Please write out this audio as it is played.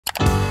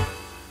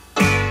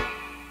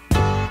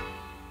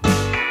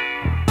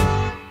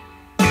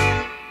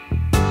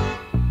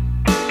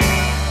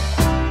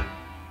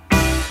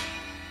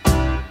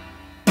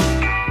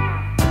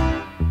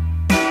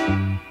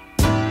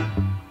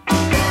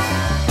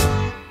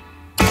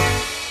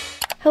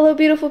Hello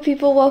beautiful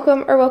people,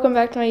 welcome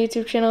back to my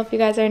YouTube channel. If you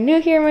guys are new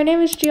here, my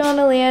name is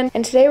Gianna Lian,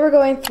 and today we're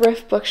going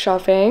thrift book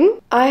shopping.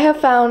 I have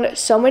found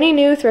so many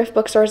new thrift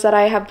bookstores that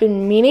I have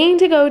been meaning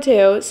to go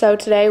to, so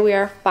today we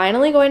are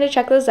finally going to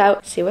check those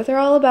out, see what they're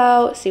all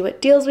about, see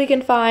what deals we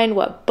can find,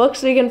 what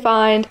books we can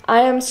find.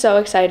 I am so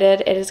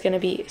excited. It is going to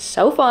be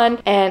so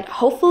fun, and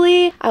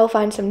hopefully I will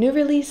find some new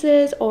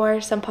releases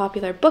or some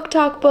popular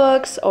Booktok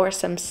books or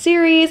some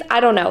series. I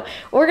don't know.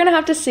 We're gonna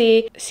have to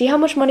see how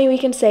much money we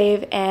can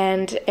save,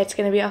 and it's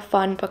gonna be a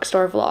fun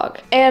bookstore vlog.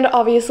 And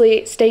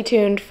obviously stay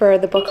tuned for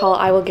the book haul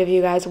I will give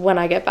you guys when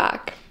I get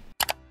back.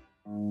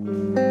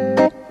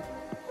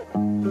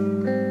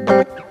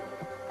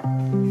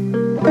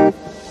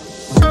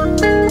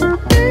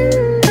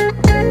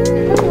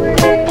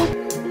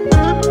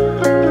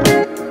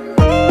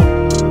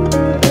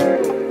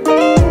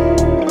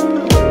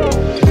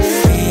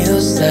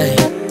 Feels like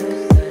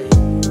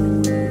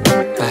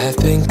I've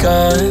been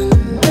gone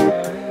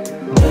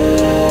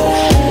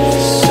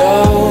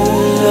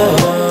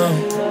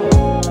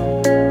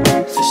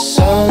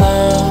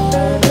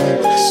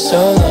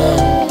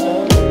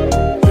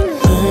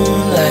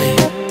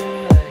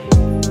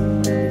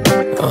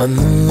on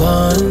the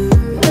lawn,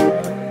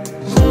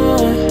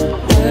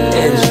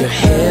 and your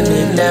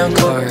hand-me-down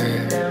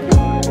card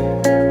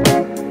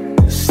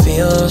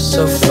feels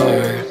so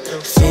far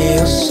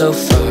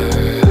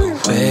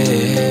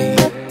away.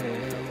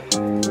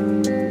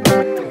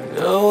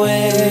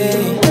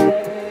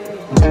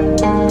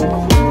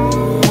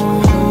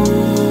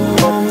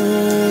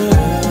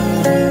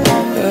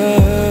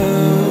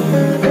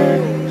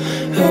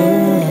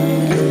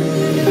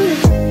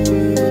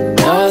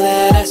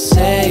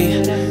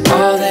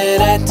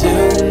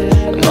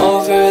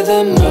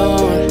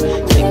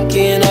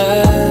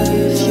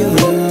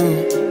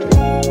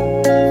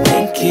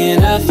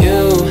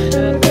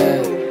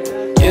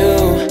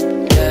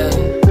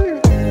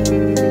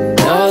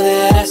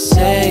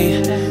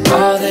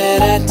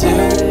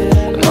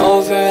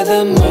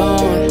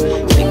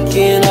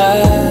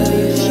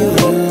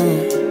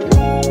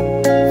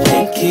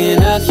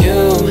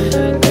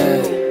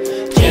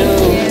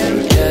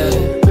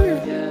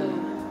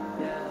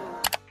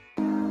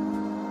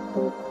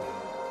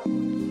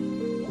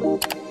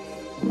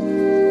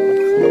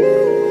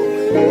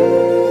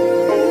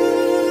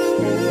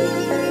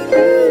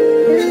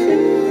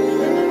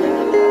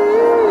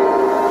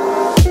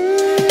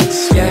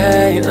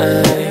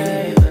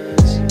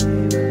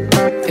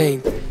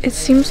 It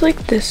seems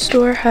like this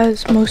store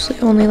has mostly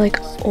only like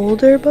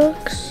older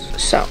books,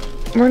 so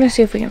we're gonna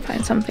see if we can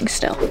find something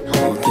still.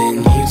 Hoping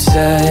you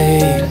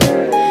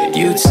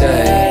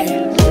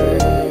tight,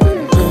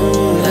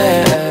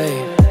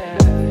 moonlight,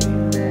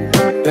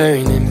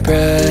 burning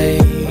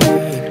bright,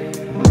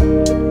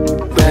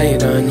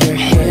 right on your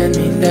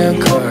hand-me-down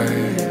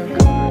card.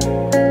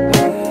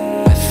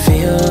 I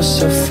feel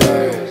so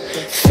far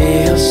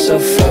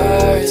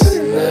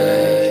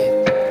tonight.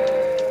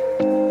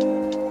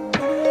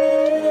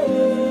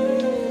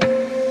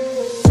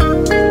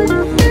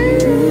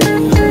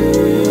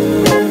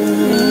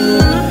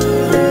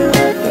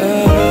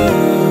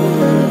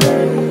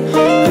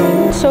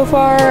 So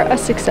far, a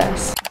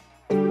success.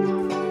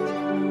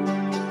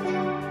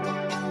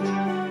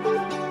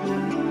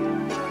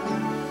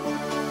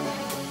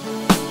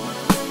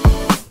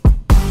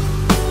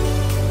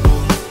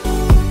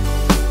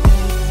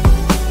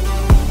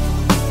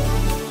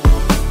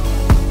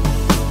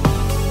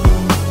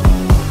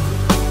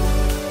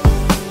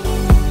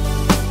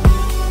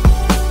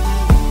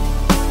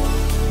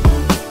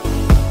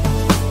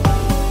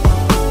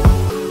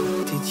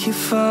 Did you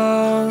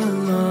fall a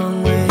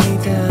long way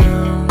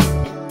down?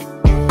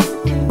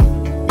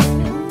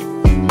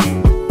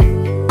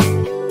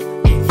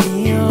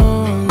 The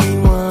only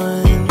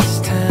one this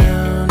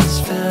town has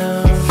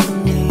found for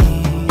me.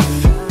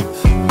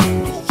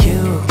 You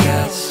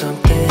got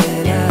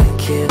something I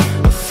can't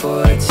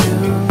afford to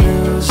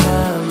lose.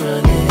 I'm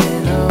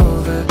running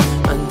over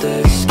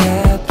under the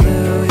sky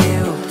blue.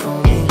 You pull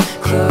me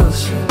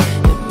closer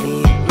and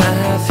meet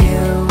my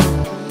view.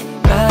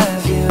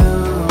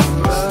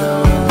 There's no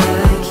one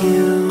like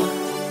you.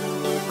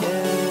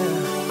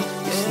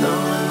 There's no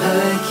one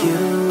like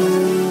you.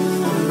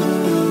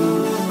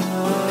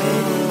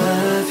 Painting my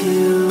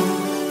view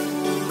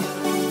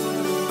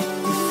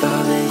with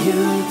all that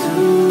you do.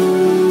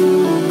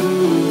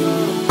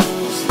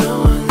 There's no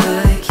one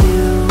like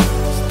you.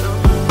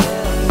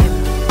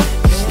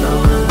 There's no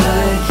one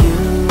like you.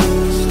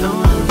 There's no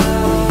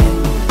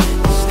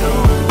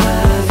one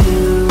like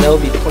you. That will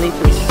be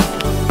 23.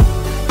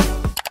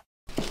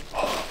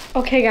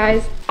 Okay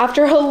guys,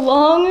 after a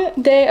long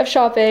day of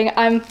shopping,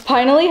 I'm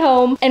finally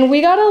home, and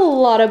we got a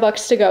lot of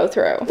books to go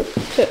through.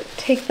 To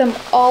take them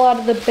all out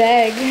of the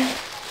bag.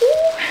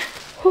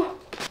 Whew.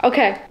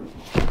 Okay,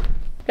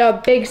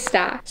 a big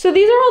stack. So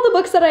these are all the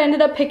books that I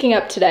ended up picking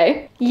up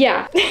today.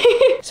 Yeah.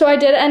 So I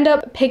did end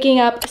up picking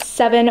up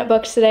 7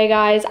 books today,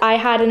 guys. I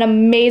had an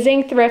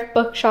amazing thrift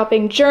book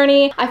shopping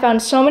journey. I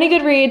found so many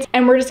good reads,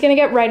 and we're just gonna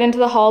get right into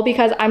the haul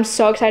because I'm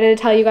so excited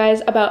to tell you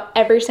guys about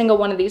every single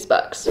one of these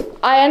books.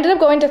 I ended up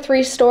going to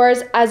 3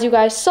 stores, as you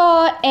guys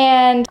saw,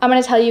 and I'm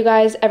gonna tell you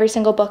guys every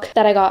single book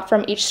that I got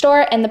from each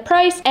store and the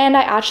price, and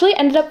I actually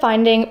ended up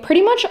finding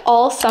pretty much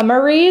all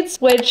summer reads,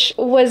 which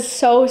was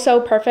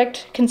so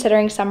perfect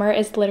considering summer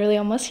is literally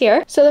almost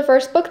here. So the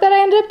first book that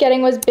I ended up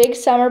getting was Big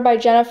Summer by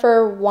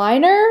Jennifer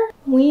Weiner?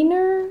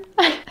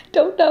 I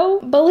don't know.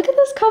 But look at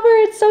this cover.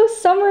 It's so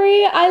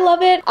summery. I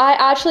love it. I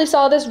actually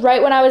saw this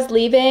right when I was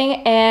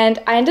leaving, and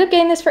I ended up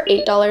getting this for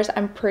 $8,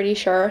 I'm pretty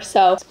sure.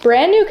 So it's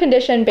brand new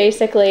condition,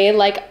 basically,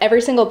 like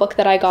every single book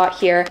that I got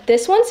here.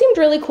 This one seemed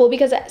really cool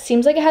because it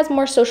seems like it has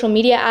more social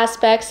media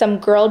aspects, some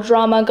girl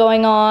drama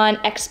going on,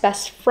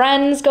 ex-best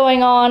friends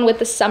going on with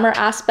the summer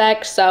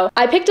aspect. So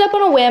I picked up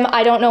on a whim.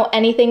 I don't know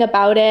anything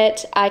about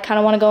it. I kind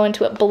of want to go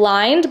into it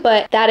blind,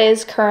 but that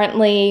is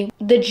currently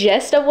the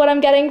gist of what I'm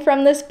getting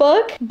from this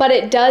book. But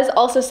it does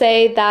also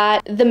say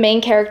that the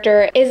main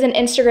character is an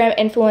Instagram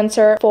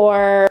influencer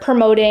for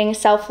promoting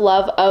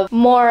self-love of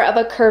more of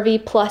a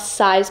curvy plus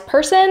size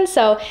person.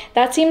 So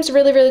that seems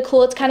really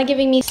cool. It's kind of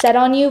giving me Set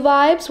On You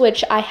vibes,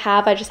 which I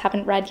just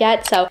haven't read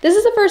yet. So this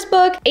is the first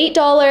book,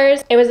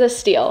 $8. It was a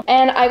steal.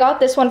 And I got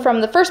this one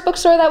from the first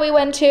bookstore that we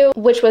went to,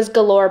 which was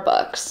Galore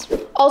Books.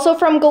 Also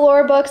from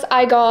Galore Books,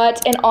 I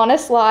got An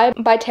Honest Lie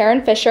by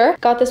Taryn Fisher.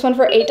 Got this one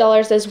for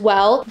 $8 as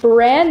well.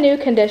 Brand new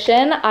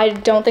condition. I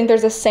don't think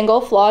there's a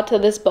single flaw to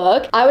this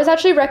book. I was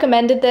actually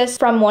recommended this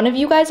from one of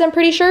you guys, I'm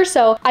pretty sure.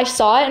 So I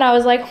saw it and I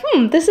was like,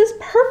 this is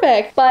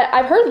perfect. But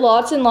I've heard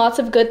lots and lots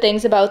of good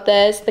things about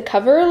this. The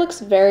cover looks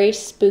very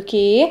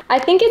spooky. I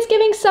think it's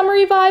giving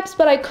summery vibes,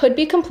 but I could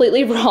be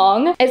completely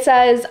wrong. It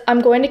says,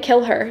 "I'm going to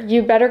kill her.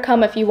 You better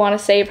come if you want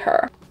to save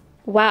her."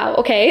 Wow,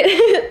 okay.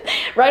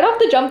 Right off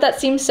the jump, that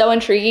seems so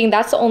intriguing.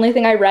 That's the only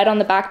thing I read on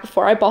the back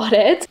before I bought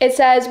it. It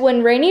says,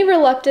 when Rainey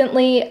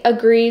reluctantly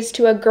agrees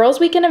to a girls'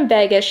 weekend in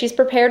Vegas, she's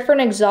prepared for an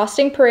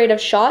exhausting parade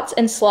of shots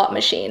and slot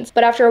machines.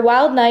 But after a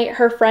wild night,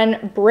 her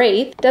friend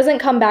Braith doesn't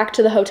come back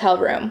to the hotel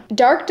room.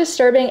 Dark,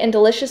 disturbing, and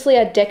deliciously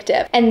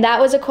addictive. And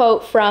that was a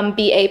quote from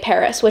bday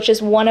Paris, which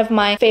is one of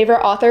my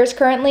favorite authors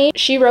currently.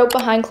 She wrote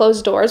Behind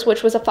Closed Doors,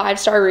 which was a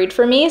 5-star read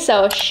for me.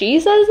 So if she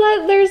says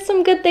that there's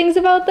some good things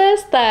about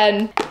this,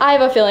 then I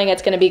have a feeling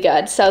it's gonna be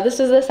good. So this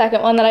is the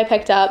second one that I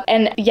picked up,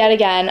 and yet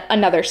again,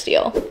 another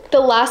steal.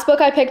 The last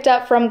book I picked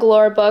up from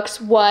Galore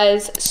Books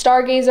was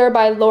Stargazer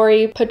by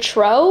Lori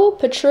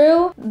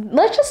Petru.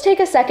 Let's just take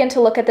a second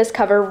to look at this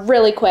cover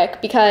really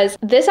quick because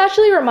this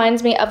actually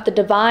reminds me of The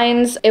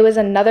Divines. It was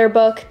another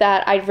book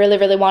that I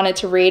really wanted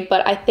to read,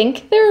 but I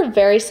think they're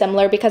very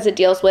similar because it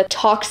deals with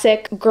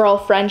toxic girl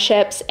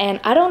friendships,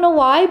 and I don't know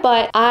why,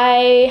 but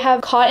I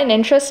have caught an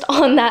interest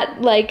on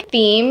that like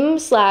theme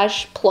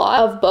 / plot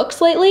of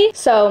books lately.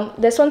 So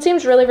this one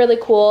seems really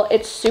cool.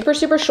 It's super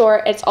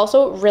short. It's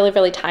also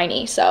really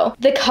tiny. So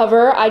the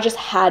cover, I just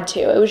had to.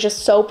 It was just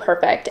so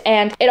perfect.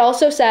 And it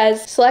also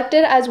says,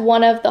 selected as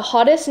one of the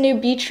hottest new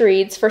beach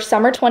reads for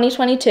summer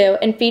 2022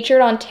 and featured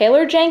on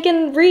Taylor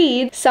Jenkins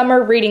Reid's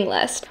summer reading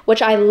list,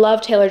 which I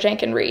love Taylor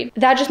Jenkins Reid.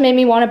 That just made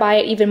me want to buy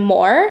it even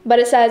more. But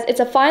it says,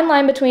 it's a fine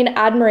line between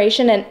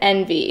admiration and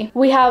envy.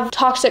 We have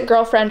toxic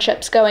girl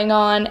friendships going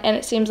on, and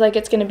it seems like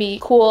it's going to be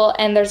cool,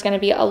 and there's going to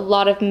be a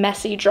lot of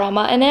messy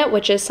drama in it,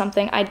 which is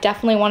something I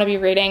definitely want to be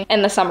reading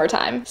in the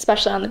summertime,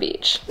 especially on the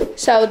beach.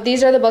 So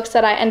these are the books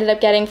that I ended up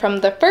getting from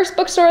the first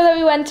bookstore that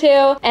we went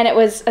to, and it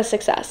was a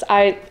success.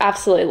 I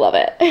absolutely love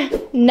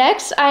it.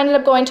 Next, I ended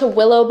up going to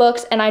Willow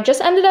Books, and I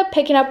just ended up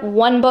picking up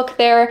one book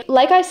there.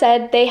 Like I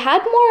said, they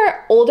had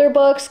more older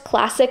books,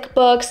 classic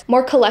books,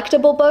 more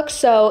collectible books,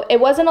 so it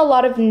wasn't a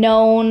lot of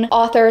known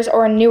authors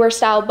or newer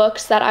style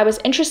books that I was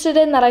interested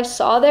in that I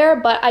saw there,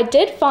 but I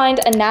did find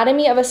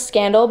Anatomy of a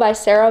Scandal by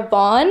Sarah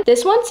Vaughan.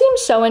 This one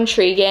seems so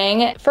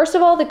intriguing. First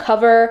of all, the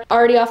cover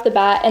already off the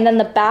bat, and then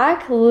the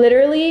back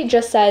literally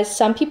just says,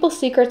 some people's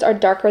secrets are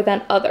darker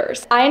than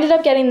others. I ended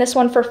up getting this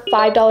one for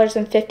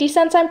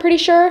 $5.50, I'm pretty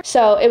sure,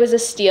 so it was a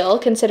steal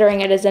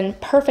considering it is in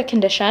perfect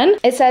condition.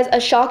 It says, a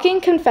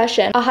shocking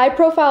confession, a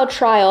high-profile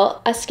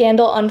trial, a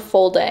scandal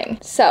unfolding.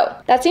 So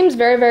that seems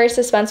very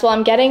suspenseful.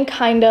 I'm getting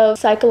kind of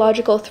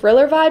psychological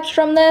thriller vibes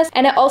from this,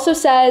 and it also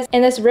says,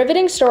 in this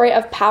riveting story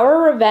of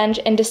power, revenge,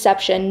 and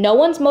deception, no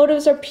one's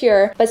motives are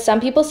pure, but some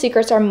people's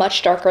secrets are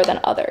much darker than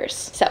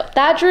others. So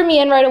that drew me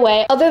in right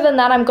away. Other than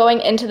that, I'm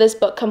going into this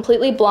book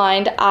completely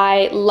blind.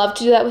 I love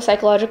to do that with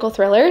psychological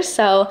thrillers,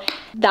 so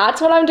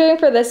That's what I'm doing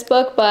for this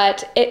book,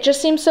 but it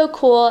just seems so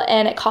cool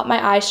and it caught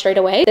my eye straight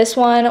away. This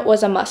one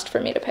was a must for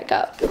me to pick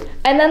up.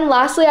 And then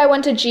lastly, I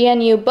went to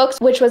GNU Books,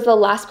 which was the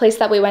last place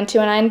that we went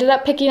to, and I ended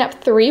up picking up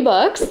 3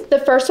 books. The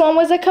first one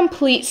was a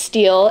complete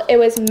steal. It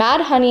was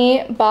Mad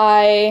Honey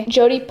by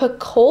Jodi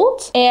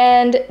Picoult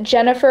and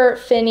Jennifer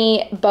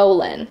Finney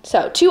Bolin.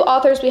 So 2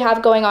 authors we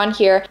have going on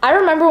here. I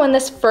remember when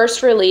this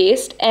first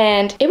released,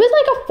 and it was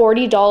like a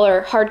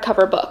 $40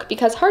 hardcover book,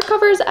 because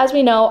hardcovers, as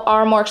we know,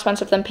 are more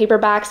expensive than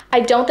paperbacks.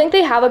 I don't think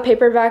they have a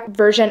paperback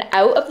version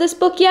out of this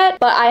book yet,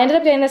 but I ended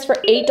up getting this for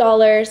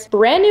 $8.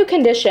 Brand new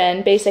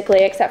condition, basically,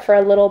 except for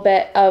a little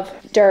bit of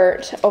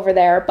dirt over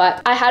there.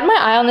 But I had my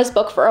eye on this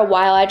book for a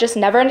while. I just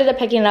never ended up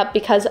picking it up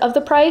because of the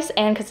price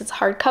and because it's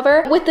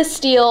hardcover. With the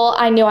steal,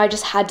 I knew I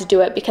just had to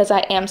do it because I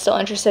am still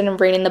interested in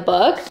reading the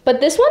book. But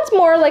this one's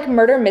more like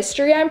murder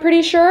mystery, I'm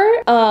pretty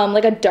sure.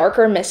 Like a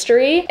darker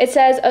mystery. It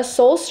says, a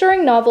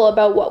soul-stirring novel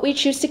about what we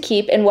choose to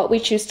keep and what we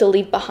choose to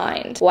leave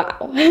behind.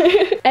 Wow.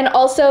 And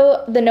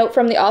also, the note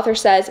from the author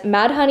says,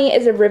 Mad Honey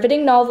is a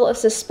riveting novel of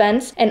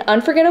suspense, an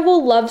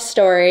unforgettable love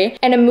story,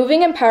 and a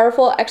moving and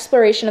powerful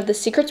exploration of the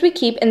secrets we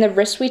keep and the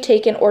risks we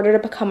take in order to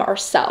become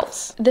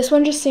ourselves. This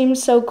one just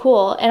seems so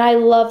cool, and I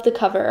love the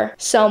cover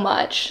so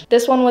much.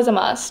 This one was a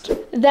must.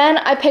 Then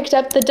I picked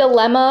up The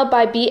Dilemma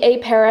by B.A.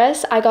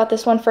 Paris. I got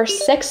this one for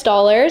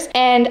 $6,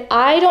 and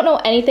I don't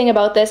know anything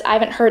about this. I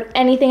haven't heard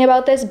anything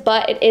about this,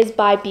 but it is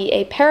by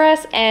B.A.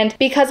 Paris, and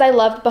because I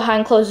loved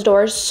Behind Closed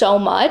Doors so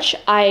much,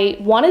 I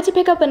wanted to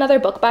pick up another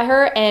book by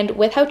her, and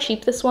with how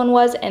cheap this one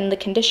was and the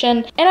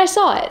condition, and I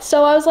saw it.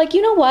 So I was like,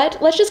 you know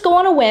what? Let's just go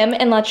on a whim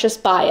and let's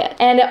just buy it.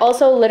 And it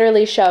also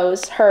literally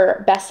shows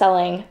her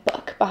best-selling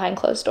book, Behind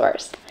Closed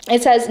Doors.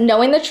 It says,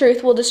 knowing the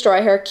truth will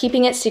destroy her,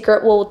 keeping it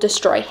secret will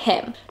destroy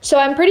him. So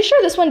I'm pretty sure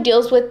this one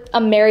deals with a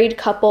married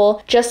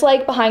couple, just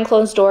like Behind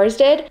Closed Doors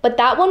did, but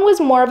that one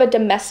was more of a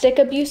domestic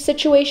abuse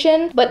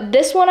situation. But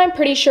this one I'm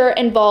pretty sure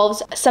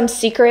involves some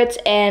secrets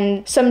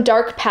and some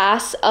dark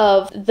pasts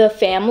of the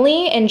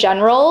family in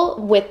general,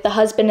 with the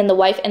husband and the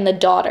wife and the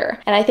daughter.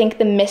 And I think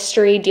the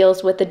mystery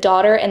deals with the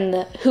daughter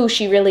and who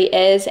she really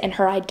is and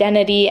her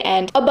identity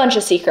and a bunch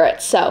of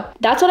secrets. So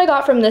that's what I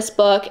got from this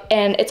book,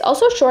 and it's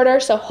also shorter,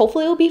 so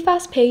hopefully it'll be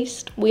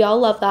fast-paced. We all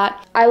love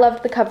that. I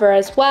loved the cover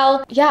as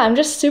well. Yeah, I'm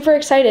just super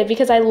excited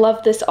because I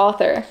love this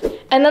author.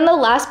 And then the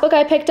last book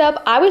I picked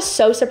up, I was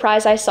so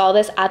surprised I saw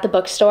this at the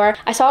bookstore.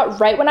 I saw it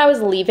right when I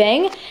was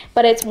leaving,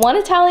 but it's One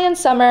Italian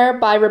Summer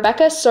by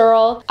Rebecca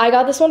Searle. I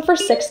got this one for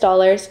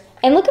 $6.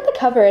 And look at the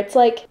cover, it's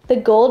like the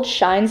gold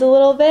shines a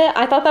little bit.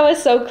 I thought that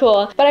was so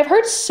cool. But I've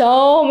heard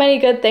so many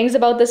good things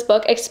about this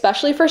book,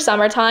 especially for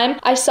summertime.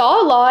 I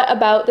saw a lot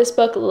about this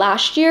book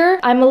last year.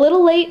 I'm a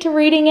little late to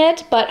reading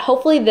it, but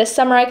hopefully this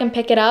summer I can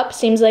pick it up.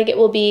 Seems like it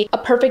will be a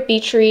perfect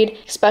beach read,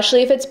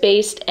 especially if it's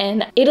based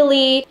in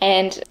Italy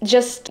and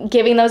just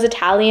giving those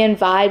Italian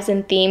vibes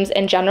and themes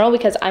in general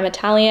because I'm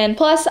Italian.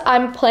 Plus,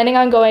 I'm planning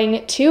on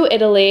going to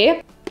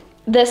Italy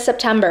this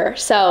September,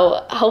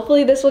 so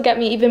hopefully this will get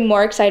me even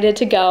more excited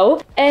to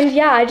go. And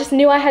yeah, I just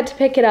knew I had to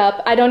pick it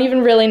up. I don't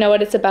even really know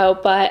what it's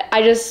about, but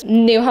I just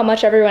knew how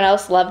much everyone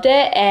else loved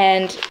it,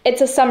 and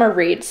it's a summer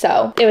read,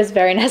 so it was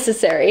very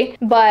necessary.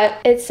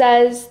 But it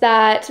says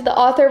that the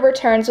author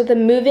returns with a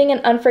moving and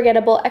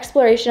unforgettable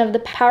exploration of the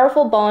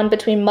powerful bond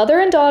between mother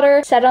and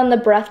daughter set on the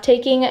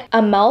breathtaking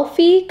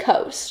Amalfi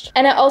Coast.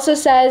 And it also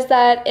says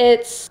that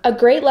it's a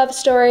great love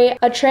story,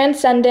 a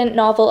transcendent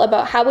novel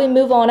about how we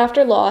move on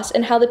after loss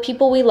and how the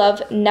people we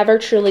love never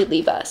truly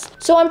leave us.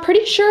 So I'm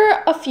pretty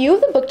sure a few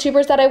of the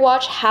booktubers that I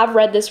watch have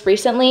read this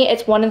recently.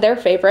 It's one of their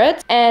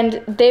favorites,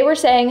 and they were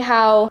saying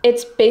how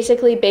it's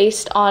basically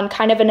based on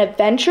kind of an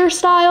adventure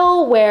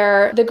style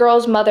where the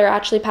girl's mother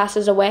actually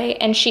passes away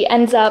and she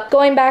ends up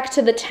going back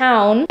to the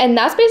town, and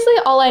that's basically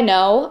all I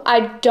know.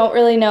 I don't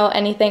really know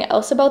anything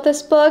else about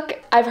this book.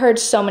 I've heard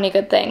so many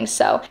good things,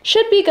 so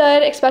should be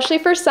good, especially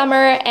for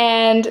summer,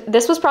 and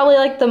this was probably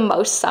like the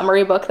most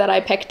summery book that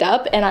I picked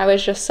up, and I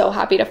was just so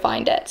happy to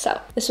find it. So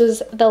this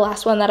was the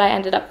last one that I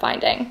ended up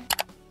finding.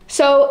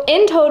 So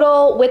in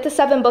total, with the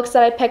 7 books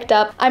that I picked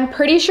up, I'm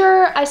pretty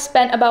sure I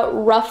spent about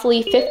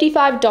roughly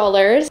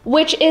 $55,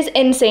 which is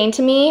insane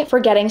to me for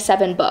getting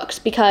 7 books.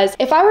 Because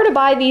if I were to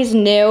buy these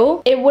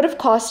new, it would have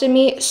costed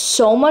me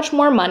so much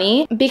more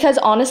money. Because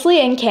honestly,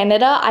 in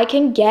Canada, I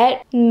can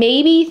get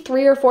maybe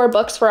 3 or 4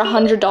 books for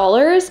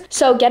 $100.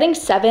 So getting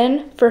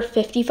 7 for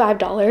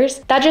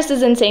 $55, that just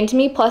is insane to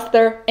me. Plus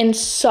they're in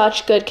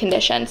such good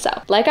condition. So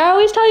like I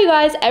always tell you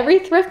guys, every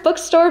thrift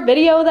bookstore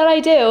video that I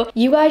do,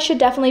 you guys should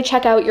definitely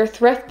check out your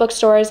thrift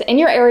bookstores in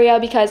your area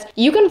because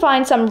you can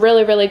find some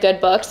really, really good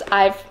books.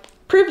 I've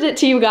proved it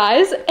to you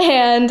guys,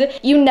 and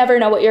you never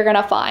know what you're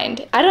gonna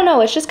find. I don't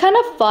know, it's just kind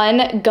of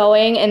fun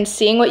going and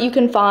seeing what you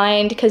can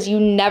find because you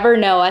never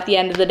know at the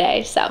end of the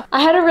day. So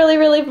I had a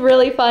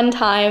really fun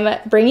time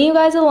bringing you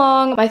guys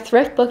along my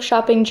thrift book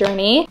shopping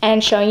journey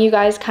and showing you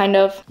guys kind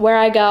of where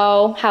I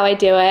go, how I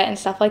do it, and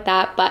stuff like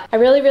that. But I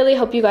really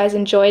hope you guys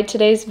enjoyed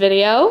today's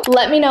video.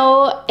 Let me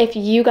know if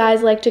you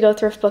guys like to go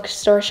thrift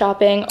bookstore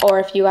shopping, or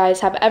if you guys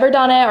have ever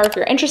done it, or if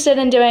you're interested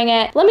in doing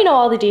it. Let me know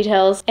all the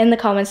details in the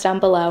comments down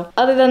below.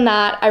 Other than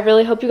that, I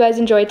really hope you guys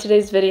enjoyed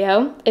today's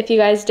video. If you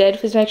guys did,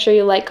 please make sure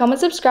you like, comment,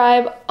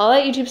 subscribe, all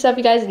that YouTube stuff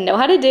you guys know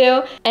how to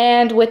do.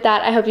 And with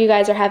that, I hope you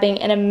guys are having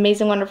an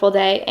amazing, wonderful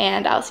day,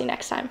 and I'll see you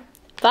next time.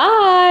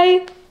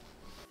 Bye!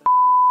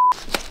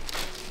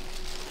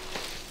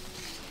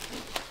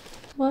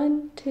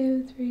 1,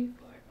 2, 3,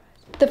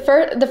 4,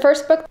 5. The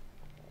first book.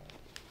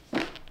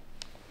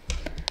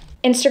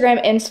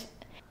 Instagram.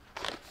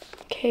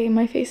 Okay,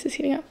 my face is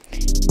heating up.